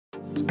Hi!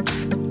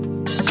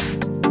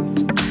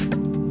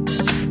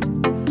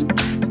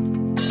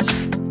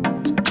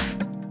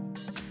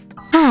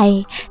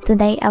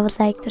 Today I would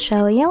like to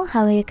show you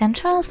how you can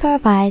transfer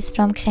files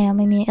from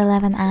XIAOMI Mi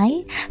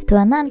 11i to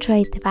an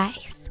Android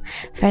device.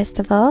 First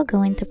of all,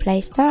 go into Play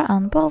Store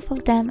on both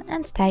of them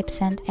and type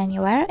Send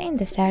Anywhere in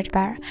the search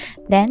bar.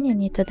 Then you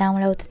need to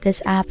download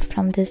this app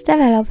from this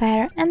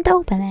developer and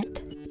open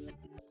it.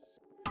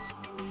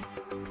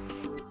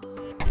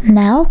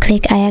 Now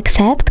click I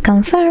accept,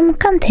 confirm,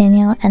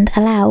 continue and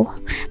allow.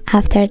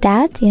 After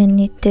that you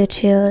need to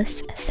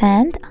choose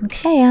Send on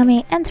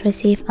XIAOMI and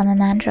Receive on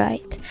an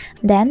Android.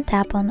 Then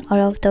tap on all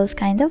of those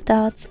kind of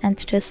dots and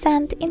choose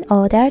Send in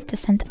order to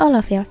send all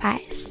of your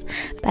files.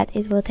 But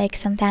it will take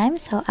some time,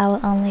 so I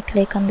will only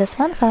click on this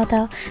one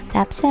photo,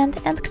 tap Send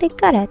and click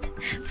Got it.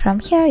 From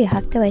here you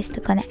have two ways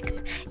to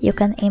connect. You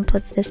can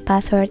input this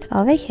password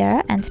over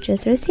here and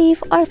choose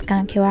Receive or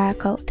Scan QR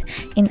code.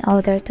 In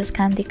order to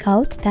scan the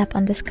code, tap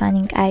on the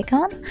scanning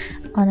icon.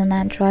 On an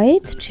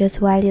Android, choose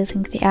while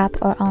using the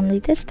app or only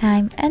this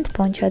time and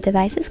point your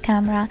device's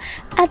camera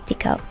at the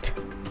code.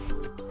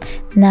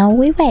 Now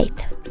we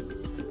wait.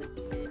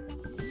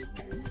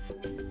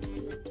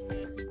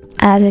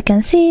 As you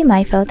can see,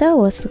 my photo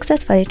was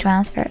successfully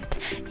transferred.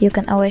 You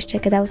can always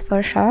check it out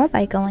for sure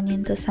by going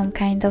into some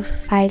kind of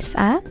Files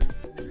app,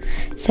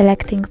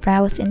 selecting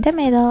Browse in the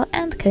middle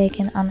and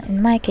clicking on,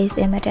 in my case,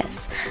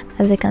 Images.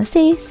 As you can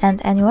see,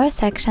 Send Anywhere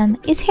section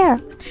is here.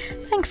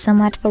 Thanks so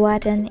much for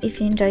watching. If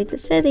you enjoyed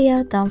this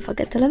video, don't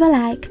forget to leave a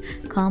like,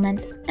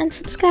 comment and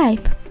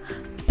subscribe.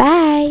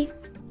 Bye!